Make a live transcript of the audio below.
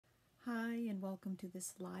Hi, and welcome to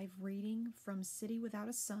this live reading from City Without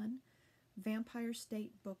a Sun, Vampire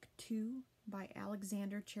State Book 2 by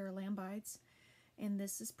Alexander Charalambides, and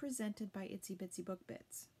this is presented by Itsy Bitsy Book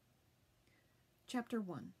Bits. Chapter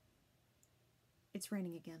 1. It's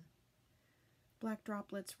raining again. Black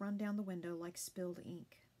droplets run down the window like spilled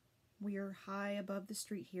ink. We're high above the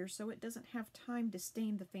street here, so it doesn't have time to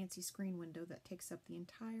stain the fancy screen window that takes up the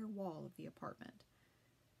entire wall of the apartment.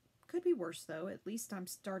 Could be worse, though. At least I'm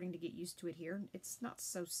starting to get used to it here. It's not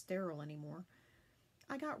so sterile anymore.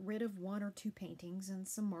 I got rid of 1 or 2 paintings and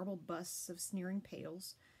some marble busts of sneering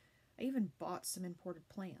pails. I even bought some imported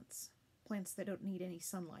plants. Plants that don't need any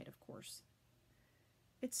sunlight, of course.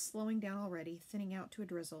 It's slowing down already, thinning out to a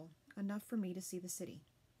drizzle, enough for me to see the city.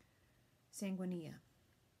 Sanguinea.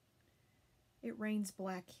 It rains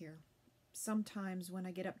black here. Sometimes when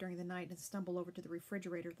I get up during the night and stumble over to the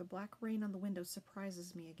refrigerator, the black rain on the window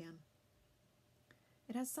surprises me again.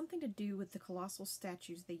 It has something to do with the colossal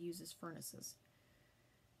statues they use as furnaces.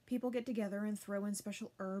 People get together and throw in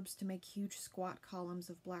special herbs to make huge squat columns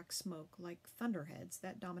of black smoke like thunderheads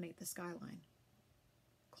that dominate the skyline.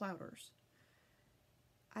 Clouders.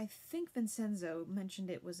 I think Vincenzo mentioned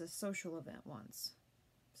it was a social event once.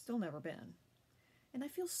 Still never been. And I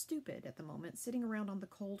feel stupid at the moment, sitting around on the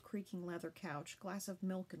cold, creaking leather couch, glass of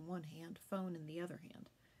milk in one hand, phone in the other hand.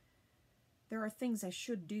 There are things I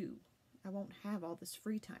should do. I won't have all this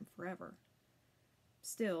free time forever.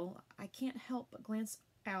 Still, I can't help but glance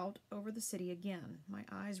out over the city again, my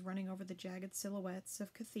eyes running over the jagged silhouettes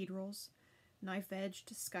of cathedrals,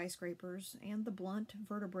 knife-edged skyscrapers, and the blunt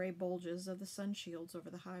vertebrae bulges of the sun shields over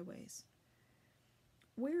the highways.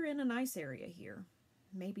 We're in a nice area here.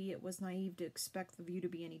 Maybe it was naive to expect the view to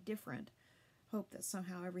be any different, hope that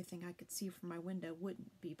somehow everything I could see from my window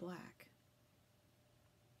wouldn't be black.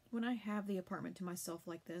 When I have the apartment to myself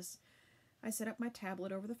like this, I set up my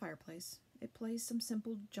tablet over the fireplace. It plays some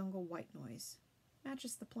simple jungle white noise.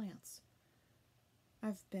 Matches the plants.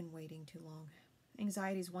 I've been waiting too long.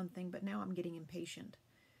 Anxiety's one thing, but now I'm getting impatient.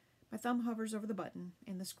 My thumb hovers over the button,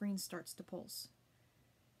 and the screen starts to pulse.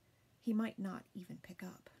 He might not even pick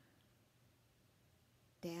up.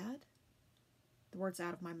 Dad? The word's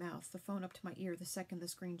out of my mouth, the phone up to my ear the second the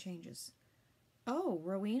screen changes. Oh,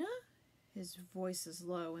 Rowena? His voice is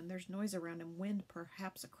low, and there's noise around him, wind,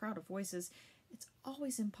 perhaps a crowd of voices. It's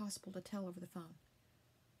always impossible to tell over the phone.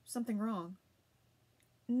 Something wrong?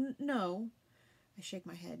 No. I shake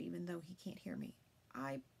my head, even though he can't hear me.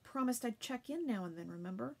 I promised I'd check in now and then,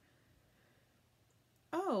 remember?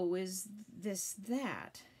 Oh, is this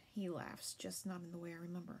that? He laughs, just not in the way I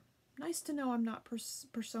remember. Nice to know I'm not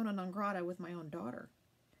persona non grata with my own daughter.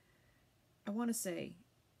 I want to say,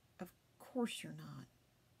 of course you're not.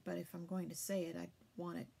 But if I'm going to say it, I'd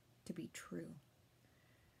want it to be true.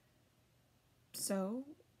 So,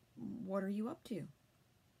 what are you up to?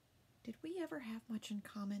 Did we ever have much in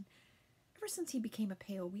common? Ever since he became a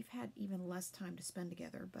pale, we've had even less time to spend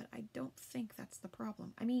together, but I don't think that's the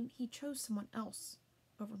problem. I mean, he chose someone else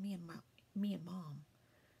over me and Mom.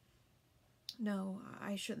 No,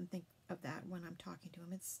 I shouldn't think of that when I'm talking to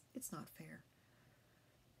him. It's not fair.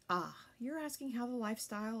 Ah, you're asking how the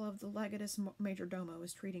lifestyle of the Legatus Majordomo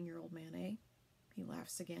is treating your old man, eh? He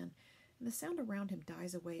laughs again, and the sound around him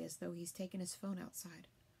dies away as though he's taken his phone outside.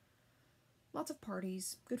 Lots of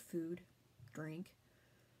parties, good food, drink,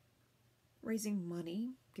 raising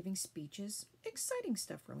money, giving speeches. Exciting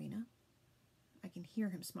stuff, Rowena. I can hear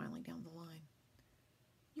him smiling down the line.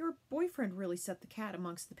 Your boyfriend really set the cat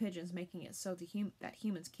amongst the pigeons, making it so that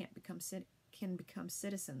humans can become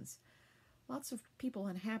citizens. Lots of people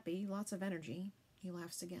unhappy, lots of energy. He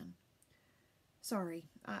laughs again. Sorry,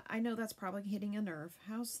 I know that's probably hitting a nerve.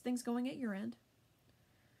 How's things going at your end?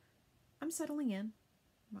 I'm settling in.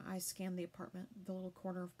 My eyes scan the apartment, the little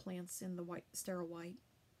corner of plants in the sterile white.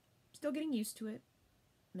 Still getting used to it.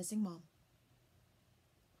 Missing Mom.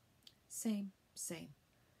 Same.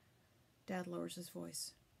 Dad lowers his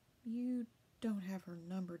voice. You don't have her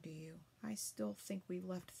number, do you? I still think we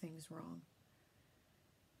left things wrong.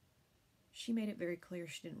 She made it very clear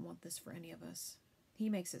she didn't want this for any of us. He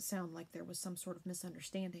makes it sound like there was some sort of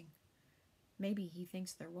misunderstanding. Maybe he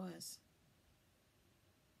thinks there was.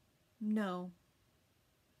 No.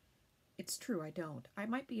 It's true, I don't. I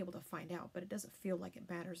might be able to find out, but it doesn't feel like it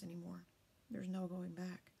matters anymore. There's no going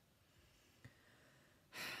back.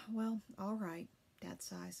 Well, all right, Dad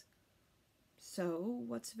sighs. So,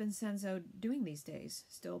 what's Vincenzo doing these days?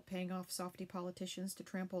 Still paying off softy politicians to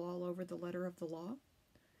trample all over the letter of the law?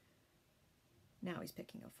 Now he's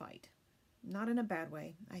picking a fight. Not in a bad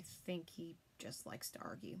way. I think he just likes to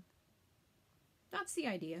argue. That's the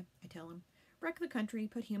idea, I tell him. Wreck the country,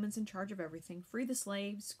 put humans in charge of everything, free the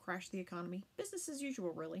slaves, crash the economy. Business as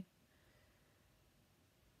usual, really.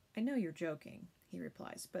 I know you're joking, he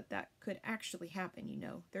replies, but that could actually happen, you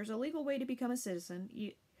know. There's a legal way to become a citizen.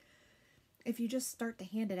 If you just start to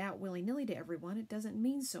hand it out willy-nilly to everyone, it doesn't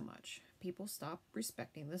mean so much. People stop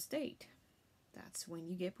respecting the state. That's when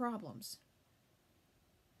you get problems.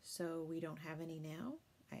 So we don't have any now?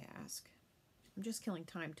 I ask. I'm just killing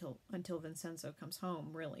time until Vincenzo comes home,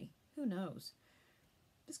 really. Who knows?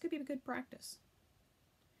 This could be a good practice.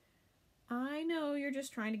 I know you're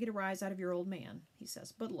just trying to get a rise out of your old man, he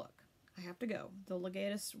says, but look, I have to go. The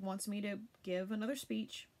legatus wants me to give another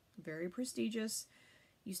speech. Very prestigious.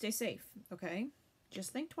 You stay safe, okay?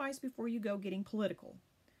 Just think twice before you go getting political.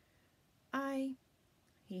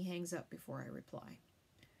 He hangs up before I reply.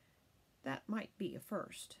 That might be a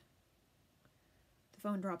first. The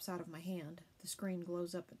phone drops out of my hand. The screen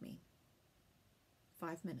glows up at me.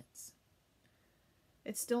 5 minutes.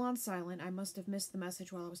 It's still on silent. I must have missed the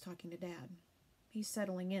message while I was talking to Dad. He's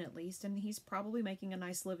settling in at least, and he's probably making a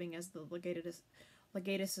nice living as the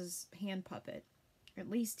legatus's hand puppet. At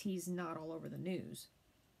least he's not all over the news.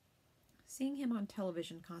 Seeing him on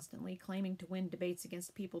television constantly, claiming to win debates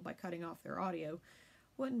against people by cutting off their audio,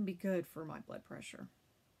 wouldn't be good for my blood pressure.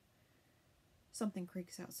 Something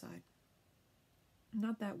creaks outside.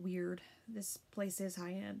 Not that weird. This place is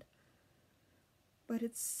high-end. But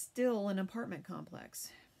it's still an apartment complex.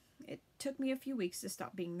 It took me a few weeks to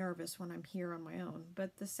stop being nervous when I'm here on my own,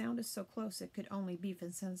 but the sound is so close it could only be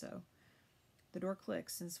Vincenzo. The door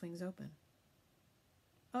clicks and swings open.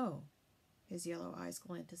 Oh. His yellow eyes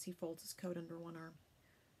glint as he folds his coat under one arm.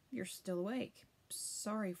 You're still awake.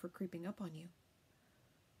 Sorry for creeping up on you.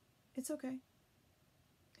 It's okay.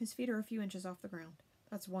 His feet are a few inches off the ground.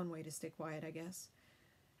 That's one way to stay quiet, I guess.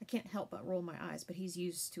 I can't help but roll my eyes, but he's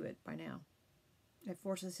used to it by now. It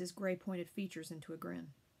forces his gray pointed features into a grin.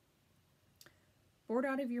 Bored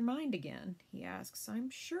out of your mind again? He asks. I'm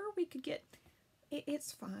sure we could get...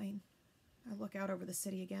 It's fine. I look out over the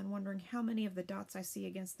city again, wondering how many of the dots I see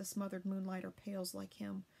against the smothered moonlight are pales like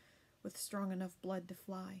him, with strong enough blood to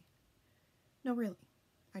fly. No, really.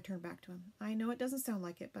 I turn back to him. I know it doesn't sound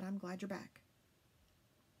like it, but I'm glad you're back.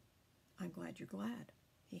 I'm glad you're glad.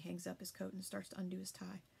 He hangs up his coat and starts to undo his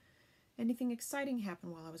tie. Anything exciting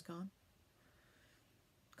happened while I was gone?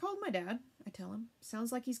 Called my dad, I tell him.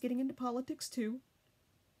 Sounds like he's getting into politics, too.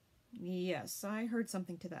 Yes, I heard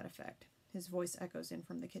something to that effect. His voice echoes in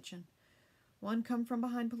from the kitchen. One come from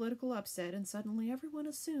behind political upset, and suddenly everyone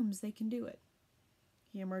assumes they can do it.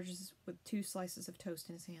 He emerges with 2 slices of toast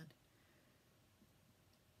in his hand.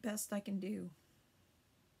 Best I can do.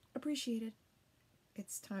 Appreciated.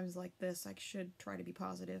 It's times like this I should try to be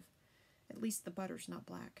positive. At least the butter's not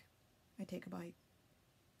black. I take a bite.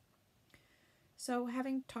 So,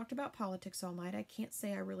 having talked about politics all night, I can't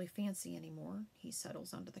say I really fancy anymore. He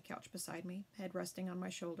settles onto the couch beside me, head resting on my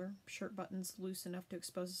shoulder, shirt buttons loose enough to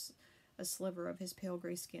expose a sliver of his pale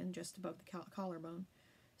gray skin just above the collarbone,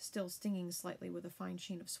 still stinging slightly with a fine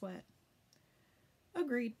sheen of sweat.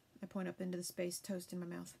 Agreed. I point up into the spaced toast in my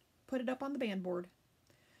mouth. Put it up on the band board.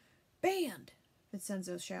 Band!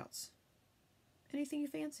 Vincenzo shouts. Anything you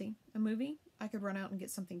fancy? A movie? I could run out and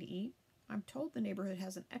get something to eat. I'm told the neighborhood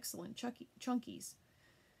has an excellent Chunkies.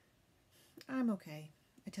 I'm okay,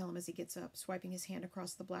 I tell him as he gets up, swiping his hand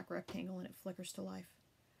across the black rectangle and it flickers to life.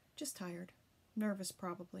 Just tired. Nervous,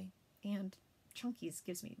 probably. And Chunkies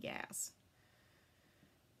gives me gas.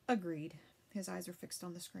 Agreed. His eyes are fixed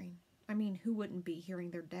on the screen. I mean, who wouldn't be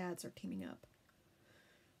hearing their dads are teaming up?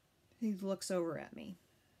 He looks over at me.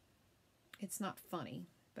 It's not funny,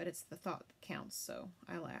 but it's the thought that counts, so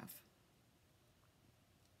I laugh.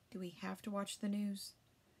 Do we have to watch the news?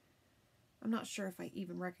 I'm not sure if I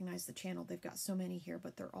even recognize the channel. They've got so many here,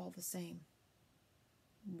 but they're all the same.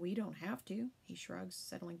 We don't have to, he shrugs,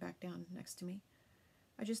 settling back down next to me.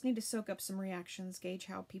 I just need to soak up some reactions, gauge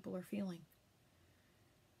how people are feeling.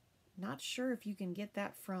 Not sure if you can get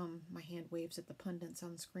that from... My hand waves at the pundits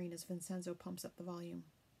on screen as Vincenzo pumps up the volume.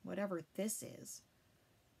 Whatever this is.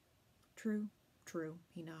 True,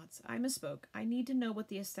 he nods. I misspoke. I need to know what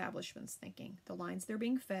the establishment's thinking. The lines they're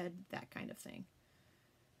being fed, that kind of thing.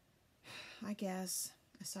 I guess.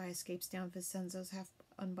 A sigh escapes down Vincenzo's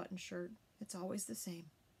half-unbuttoned shirt. It's always the same.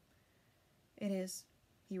 It is.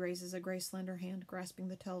 He raises a gray, slender hand, grasping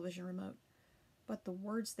the television remote. But the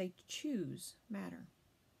words they choose matter.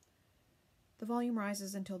 The volume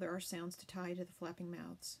rises until there are sounds to tie to the flapping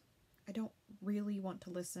mouths. I don't really want to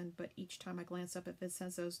listen, but each time I glance up at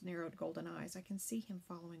Vincenzo's narrowed golden eyes, I can see him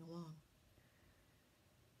following along.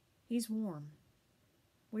 He's warm.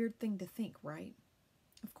 Weird thing to think, right?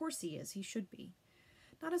 Of course he is. He should be.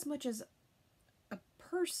 Not as much as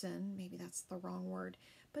person, maybe that's the wrong word,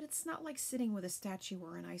 but it's not like sitting with a statue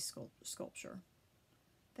or an ice sculpture.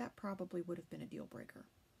 That probably would have been a deal breaker.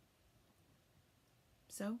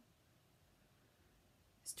 So,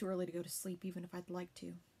 it's too early to go to sleep even if I'd like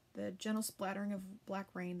to. The gentle splattering of black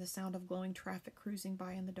rain, the sound of glowing traffic cruising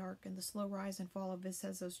by in the dark, and the slow rise and fall of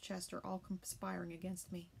Vincenzo's chest are all conspiring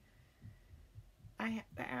against me. I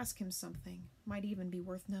have to ask him something. Might even be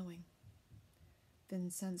worth knowing.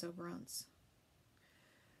 Vincenzo grunts.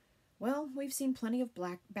 Well, we've seen plenty of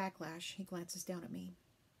backlash. He glances down at me.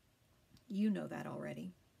 You know that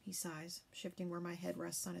already, he sighs, shifting where my head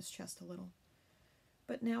rests on his chest a little.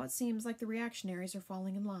 But now it seems like the reactionaries are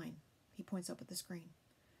falling in line. He points up at the screen.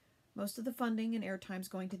 Most of the funding and airtime's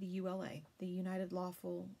going to the ULA, the United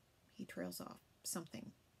Lawful... He trails off.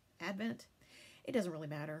 Something. Advent? It doesn't really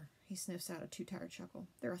matter. He sniffs out a too-tired chuckle.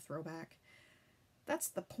 They're a throwback. That's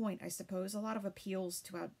the point, I suppose. A lot of appeals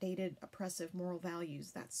to outdated, oppressive moral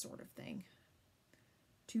values, that sort of thing.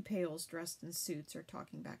 Two pales dressed in suits are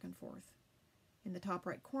talking back and forth. In the top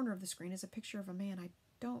right corner of the screen is a picture of a man I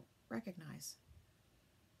don't recognize.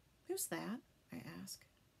 Who's that? I ask.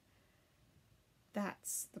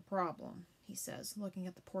 That's the problem, he says, looking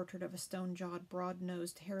at the portrait of a stone-jawed,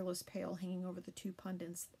 broad-nosed, hairless pale hanging over the two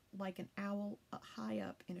pundits like an owl high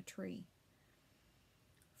up in a tree.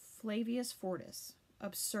 Flavius Fortis.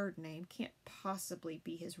 Absurd name. Can't possibly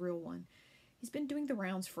be his real one. He's been doing the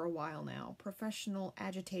rounds for a while now. Professional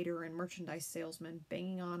agitator and merchandise salesman,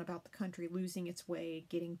 banging on about the country losing its way,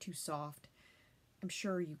 getting too soft. I'm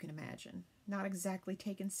sure you can imagine. Not exactly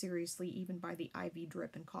taken seriously even by the ivy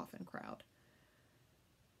drip and coffin crowd.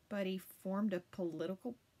 But he formed a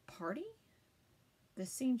political party? The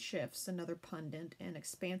scene shifts, another pundit, an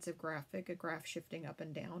expansive graphic, a graph shifting up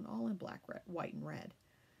and down, all in black, red, white, and red.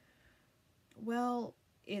 Well,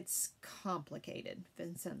 it's complicated,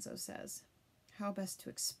 Vincenzo says. How best to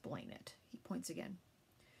explain it? He points again.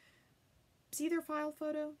 See their file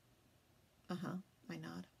photo? Uh-huh, I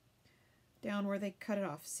nod. Down where they cut it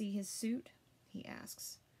off, see his suit? He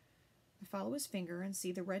asks. I follow his finger and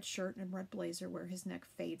see the red shirt and red blazer where his neck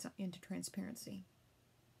fades into transparency.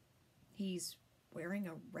 He's wearing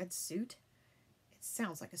a red suit? It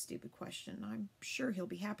sounds like a stupid question. I'm sure he'll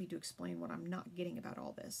be happy to explain what I'm not getting about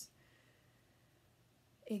all this.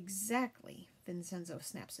 Exactly, Vincenzo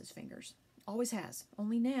snaps his fingers. Always has.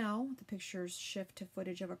 Only now, the pictures shift to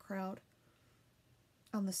footage of a crowd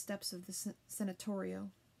on the steps of the Senatorio.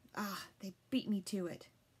 Ah, they beat me to it.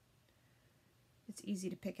 It's easy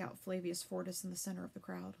to pick out Flavius Fortis in the center of the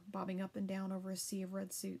crowd, bobbing up and down over a sea of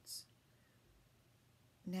red suits.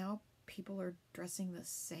 Now people are dressing the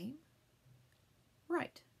same?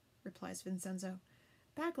 Right, replies Vincenzo.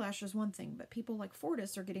 Backlash is one thing, but people like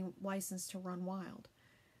Fortis are getting licensed to run wild.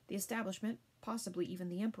 The establishment, possibly even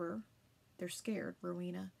the Emperor, they're scared,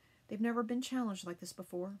 Rowena. They've never been challenged like this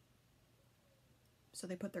before. So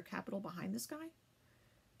they put their capital behind this guy?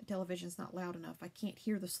 The television's not loud enough. I can't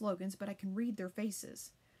hear the slogans, but I can read their faces.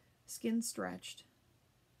 Skin stretched,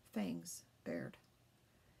 fangs bared.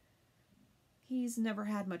 He's never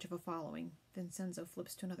had much of a following. Vincenzo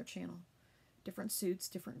flips to another channel. Different suits,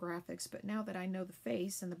 different graphics, but now that I know the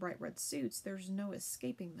face and the bright red suits, there's no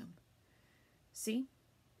escaping them. See?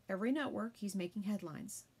 Every network, he's making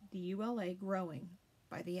headlines. The ULA growing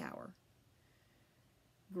by the hour.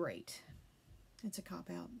 Great. It's a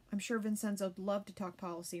cop-out. I'm sure Vincenzo'd love to talk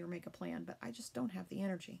policy or make a plan, but I just don't have the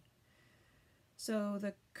energy. So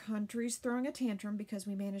the country's throwing a tantrum because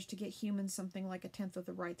we managed to get humans something like 1/10 of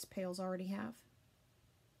the rights pales already have?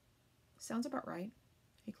 Sounds about right.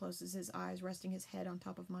 He closes his eyes, resting his head on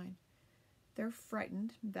top of mine. They're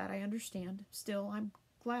frightened, that I understand. Still, I'm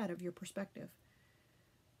glad of your perspective.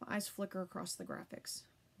 My eyes flicker across the graphics.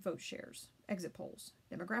 Vote shares, exit polls,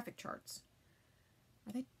 demographic charts.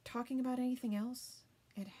 Are they talking about anything else?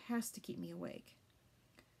 It has to keep me awake.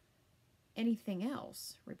 Anything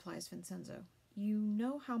else, replies Vincenzo. You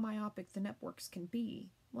know how myopic the networks can be.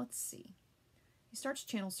 Let's see. He starts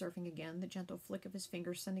channel surfing again, the gentle flick of his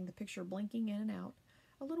fingers sending the picture blinking in and out,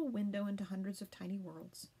 a little window into hundreds of tiny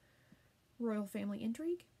worlds. Royal family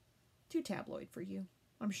intrigue? Too tabloid for you,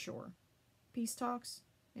 I'm sure. Peace talks?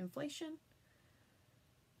 Inflation?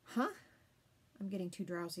 Huh? I'm getting too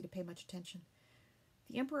drowsy to pay much attention.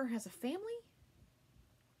 The Emperor has a family?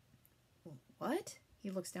 What? He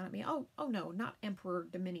looks down at me. Oh no, not Emperor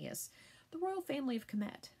Dominius. The royal family of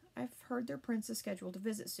Kemet. I've heard their prince is scheduled to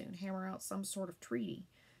visit soon, hammer out some sort of treaty.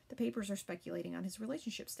 The papers are speculating on his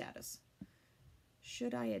relationship status.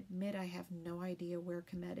 Should I admit I have no idea where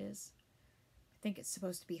Kemet is? I think it's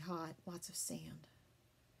supposed to be hot, lots of sand.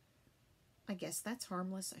 I guess that's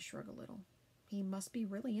harmless, I shrug a little. He must be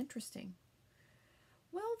really interesting.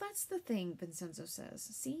 Well, that's the thing, Vincenzo says.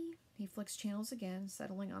 See? He flicks channels again,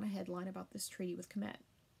 settling on a headline about this treaty with Kemet.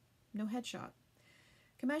 No headshot.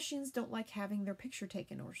 Kemetians don't like having their picture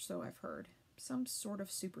taken, or so I've heard. Some sort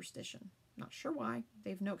of superstition. Not sure why.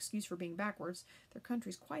 They've no excuse for being backwards. Their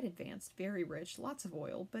country's quite advanced, very rich, lots of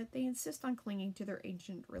oil, but they insist on clinging to their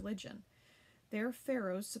ancient religion. Their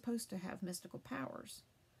pharaoh's supposed to have mystical powers.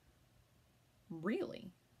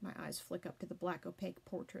 Really? My eyes flick up to the black opaque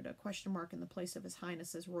portrait, a question mark in the place of His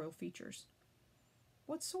Highness's royal features.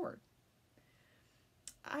 What sort?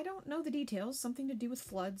 I don't know the details. Something to do with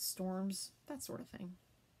floods, storms, that sort of thing.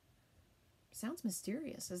 Sounds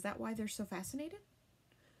mysterious. Is that why they're so fascinated?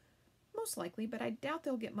 Most likely, but I doubt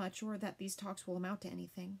they'll get much or that these talks will amount to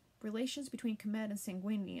anything. Relations between Kemet and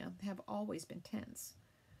Sanguinia have always been tense.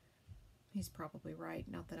 He's probably right,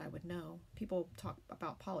 not that I would know. People talk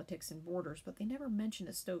about politics and borders, but they never mention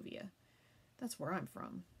Estovia. That's where I'm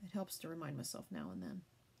from. It helps to remind myself now and then.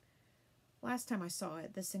 Last time I saw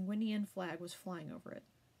it, the Sanguinian flag was flying over it.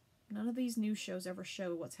 None of these news shows ever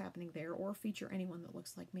show what's happening there or feature anyone that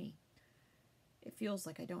looks like me. It feels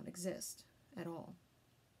like I don't exist at all.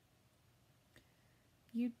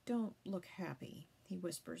 You don't look happy, he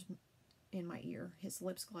whispers in my ear, his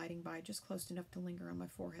lips gliding by just close enough to linger on my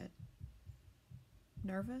forehead.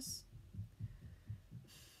 Nervous?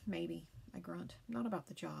 Maybe, I grunt. Not about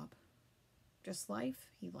the job. Just life?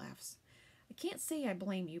 He laughs. I can't say I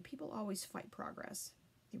blame you. People always fight progress.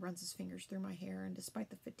 He runs his fingers through my hair, and despite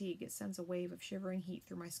the fatigue, it sends a wave of shivering heat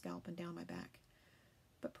through my scalp and down my back.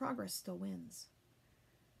 But progress still wins.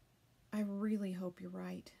 I really hope you're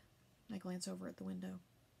right. I glance over at the window.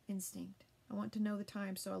 Instinct. I want to know the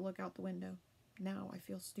time, so I look out the window. Now I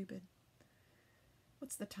feel stupid.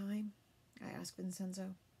 What's the time? I ask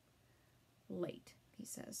Vincenzo. Late, he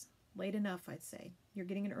says. Late enough, I'd say. You're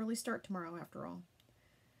getting an early start tomorrow, after all.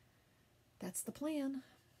 That's the plan.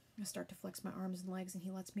 I start to flex my arms and legs, and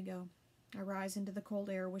he lets me go. I rise into the cold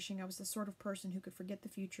air, wishing I was the sort of person who could forget the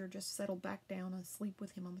future, just settle back down and sleep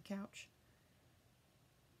with him on the couch.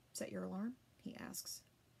 Set your alarm? He asks.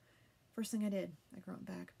 First thing I did, I grunt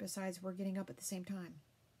back. Besides, we're getting up at the same time.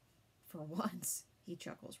 For once, he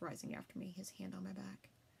chuckles, rising after me, his hand on my back.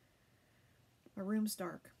 My room's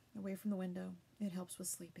dark, away from the window. It helps with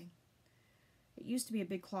sleeping. It used to be a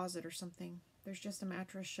big closet or something. There's just a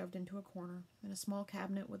mattress shoved into a corner, and a small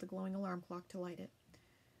cabinet with a glowing alarm clock to light it.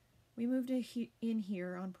 We moved in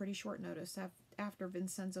here on pretty short notice after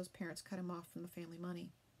Vincenzo's parents cut him off from the family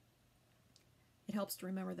money. It helps to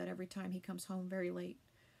remember that every time he comes home very late,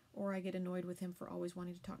 or I get annoyed with him for always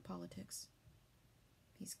wanting to talk politics.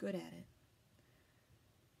 He's good at it.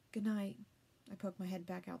 Good night. I poke my head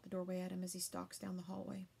back out the doorway at him as he stalks down the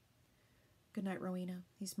hallway. Good night, Rowena.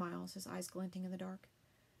 He smiles, his eyes glinting in the dark.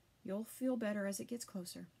 You'll feel better as it gets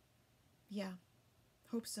closer. Yeah,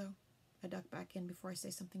 hope so. I duck back in before I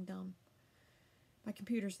say something dumb. My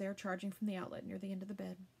computer's there, charging from the outlet near the end of the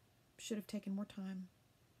bed. Should have taken more time.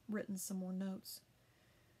 Written some more notes.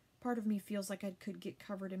 Part of me feels like I could get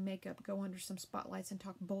covered in makeup, go under some spotlights, and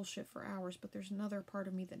talk bullshit for hours, but there's another part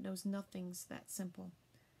of me that knows nothing's that simple.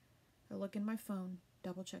 I look in my phone,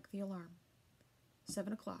 double-check the alarm.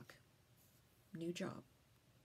 7 o'clock. New job.